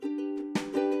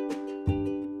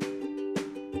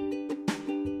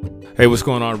Hey, what's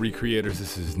going on, Recreators?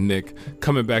 This is Nick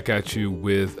coming back at you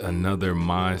with another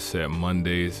Mindset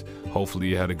Mondays. Hopefully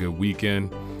you had a good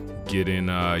weekend, getting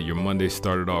your Monday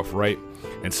started off right.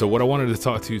 And so what I wanted to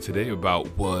talk to you today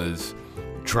about was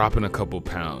dropping a couple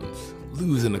pounds,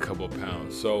 losing a couple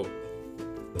pounds. So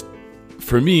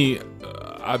for me,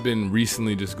 I've been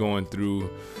recently just going through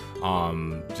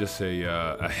just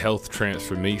a health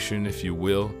transformation, if you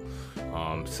will,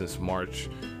 since March.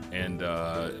 And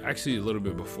actually a little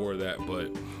bit before that, but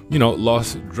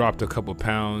dropped a couple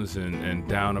pounds and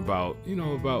down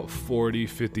about 40,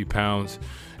 50 pounds,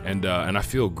 and I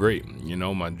feel great.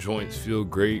 My joints feel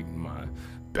great, my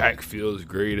back feels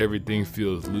great, everything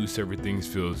feels loose, everything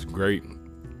feels great.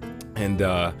 And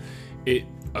it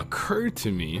occurred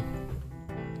to me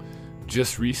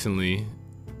just recently,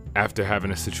 after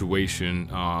having a situation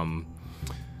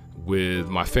with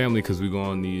my family, because we go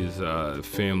on these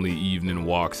family evening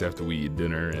walks after we eat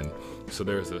dinner, and so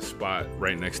there's a spot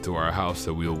right next to our house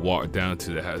that we'll walk down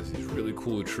to that has these really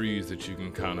cool trees that you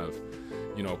can kind of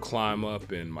climb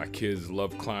up, and my kids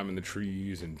love climbing the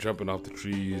trees and jumping off the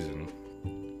trees and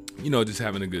just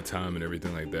having a good time and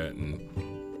everything like that.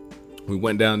 And we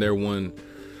went down there one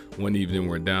evening.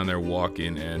 We're down there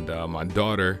walking, and my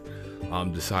daughter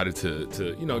decided to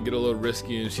get a little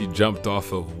risky, and she jumped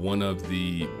off of one of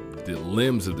the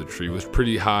limbs of the tree. It was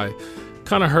pretty high,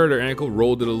 kind of hurt her ankle,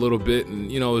 rolled it a little bit,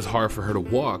 and it was hard for her to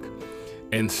walk.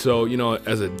 And so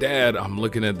as a dad, I'm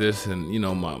looking at this, and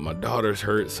my daughter's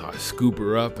hurt, so I scoop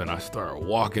her up and I start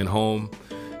walking home,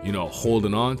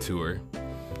 holding on to her.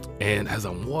 And as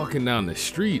I'm walking down the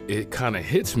street, it kind of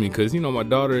hits me, because my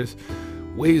daughter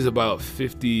weighs about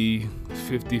 50,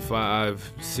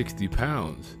 55, 60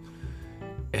 pounds.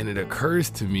 And it occurs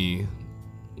to me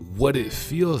what it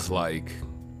feels like,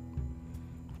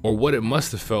 or what it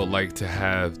must have felt like, to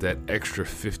have that extra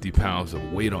 50 pounds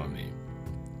of weight on me.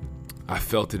 I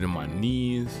felt it in my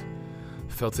knees,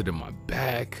 felt it in my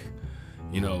back.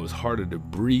 It was harder to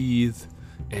breathe,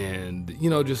 and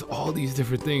just all these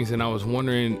different things. And I was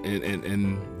wondering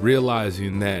and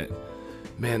realizing that,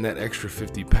 man, that extra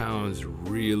 50 pounds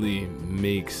really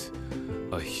makes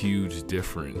a huge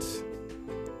difference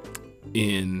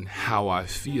in how I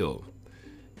feel.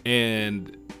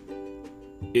 And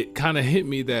it kind of hit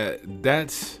me that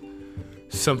that's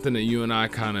something that you and I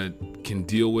kind of can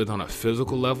deal with on a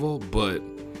physical level. But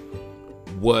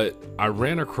what I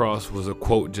ran across was a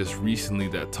quote just recently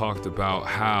that talked about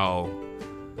how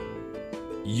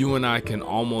you and I can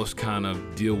almost kind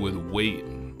of deal with weight,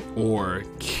 or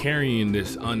carrying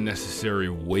this unnecessary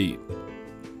weight,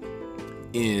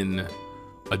 in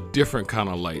a different kind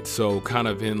of light. So kind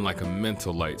of in like a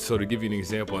mental light. So to give you an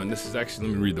example, and this is actually,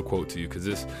 let me read the quote to you, because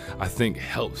this, I think,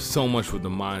 helps so much with the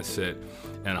mindset,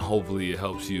 and hopefully it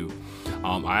helps you.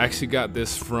 I actually got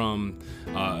this from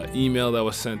email that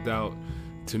was sent out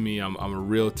to me. I'm a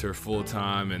realtor full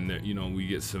time, and we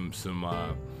get some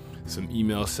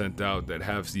emails sent out that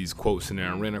have these quotes in there.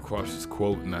 I ran across this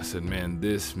quote, and I said, man,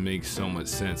 this makes so much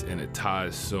sense, and it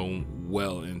ties so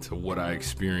well into what I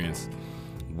experienced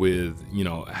with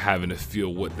having to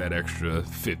feel what that extra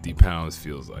 50 pounds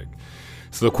feels like.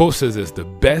 So the quote says this: the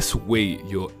best weight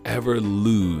you'll ever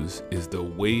lose is the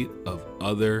weight of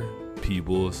other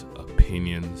people's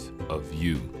opinions of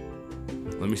you.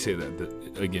 Let me say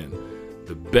that again.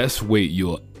 The best weight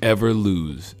you'll ever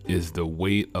lose is the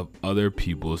weight of other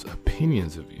people's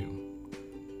opinions of you.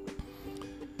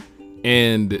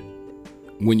 And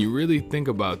when you really think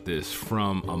about this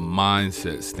from a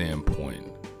mindset standpoint,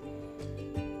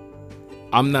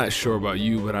 I'm not sure about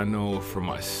you, but I know for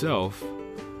myself,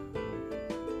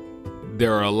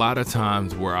 there are a lot of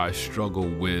times where I struggle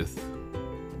with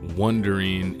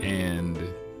wondering and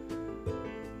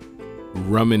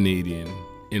ruminating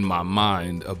in my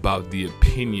mind about the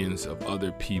opinions of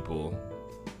other people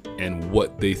and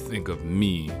what they think of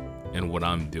me and what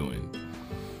I'm doing.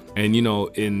 And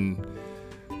in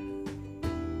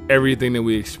everything that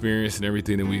we experience and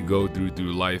everything that we go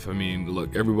through life, I mean,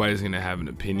 look, everybody's going to have an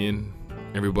opinion.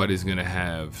 Everybody's going to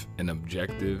have an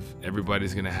objective.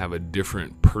 Everybody's going to have a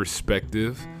different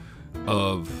perspective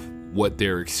of what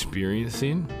they're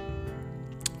experiencing.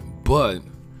 But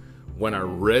when I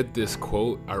read this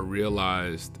quote, I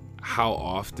realized how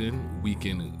often we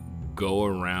can go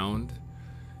around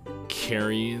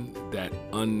carrying that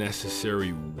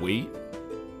unnecessary weight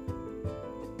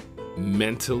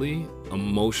mentally,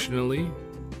 emotionally,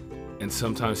 and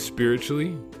sometimes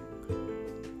spiritually,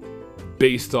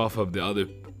 based off of the other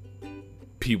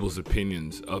people's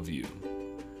opinions of you.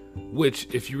 Which,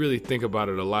 if you really think about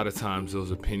it, a lot of times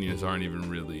those opinions aren't even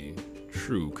really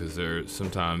true, because there are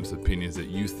sometimes opinions that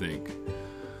you think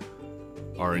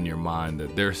are in your mind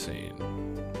that they're saying.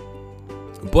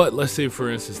 But let's say, for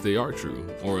instance, they are true.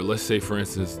 Or let's say, for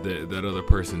instance, that other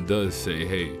person does say,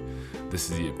 hey, this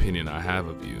is the opinion I have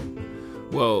of you.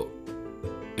 Well,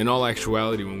 in all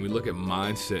actuality, when we look at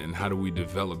mindset and how do we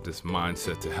develop this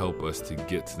mindset to help us to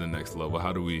get to the next level,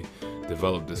 how do we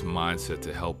develop this mindset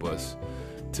to help us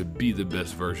to be the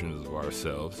best versions of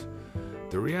ourselves,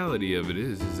 the reality of it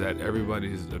is that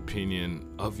everybody's opinion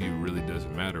of you really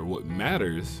doesn't matter. What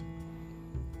matters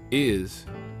is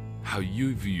how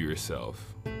you view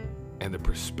yourself and the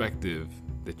perspective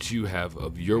that you have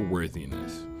of your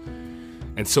worthiness.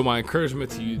 And so my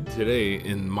encouragement to you today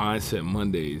in Mindset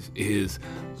Mondays is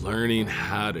learning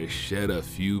how to shed a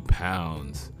few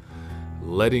pounds,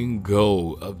 letting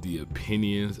go of the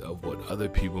opinions of what other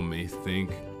people may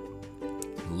think,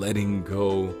 letting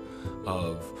go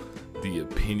of the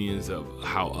opinions of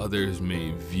how others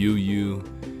may view you,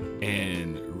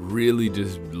 and really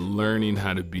just learning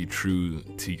how to be true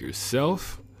to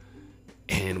yourself.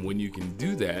 And when you can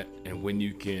do that, and when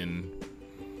you can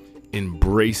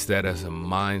embrace that as a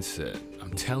mindset,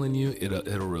 I'm telling you,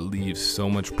 it'll relieve so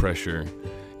much pressure,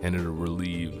 and it'll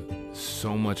relieve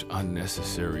so much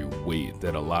unnecessary weight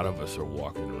that a lot of us are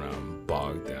walking around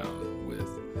bogged down with.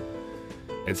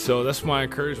 And so that's my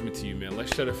encouragement to you, man.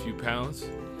 Let's shed a few pounds,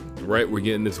 right? We're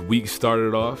getting this week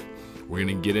started off. We're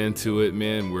gonna get into it,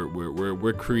 man.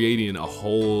 We're creating a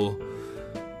whole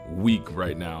week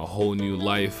right now, a whole new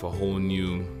life, a whole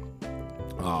new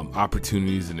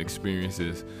opportunities and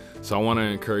experiences. So I want to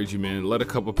encourage you, man, let a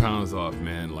couple pounds off,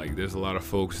 man. Like, there's a lot of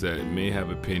folks that may have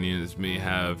opinions, may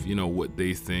have, what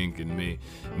they think, and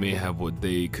may have what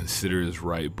they consider is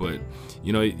right. But,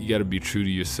 you got to be true to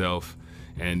yourself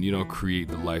and, create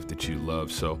the life that you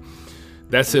love. So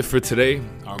that's it for today,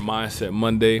 our Mindset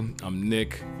Monday. I'm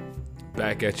Nick,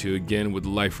 back at you again with the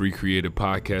Life Recreated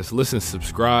podcast. Listen,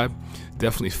 subscribe,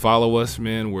 definitely follow us,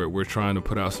 man. We're trying to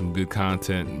put out some good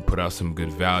content and put out some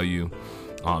good value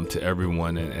to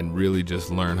everyone, and really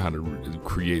just learn how to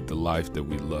create the life that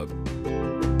we love.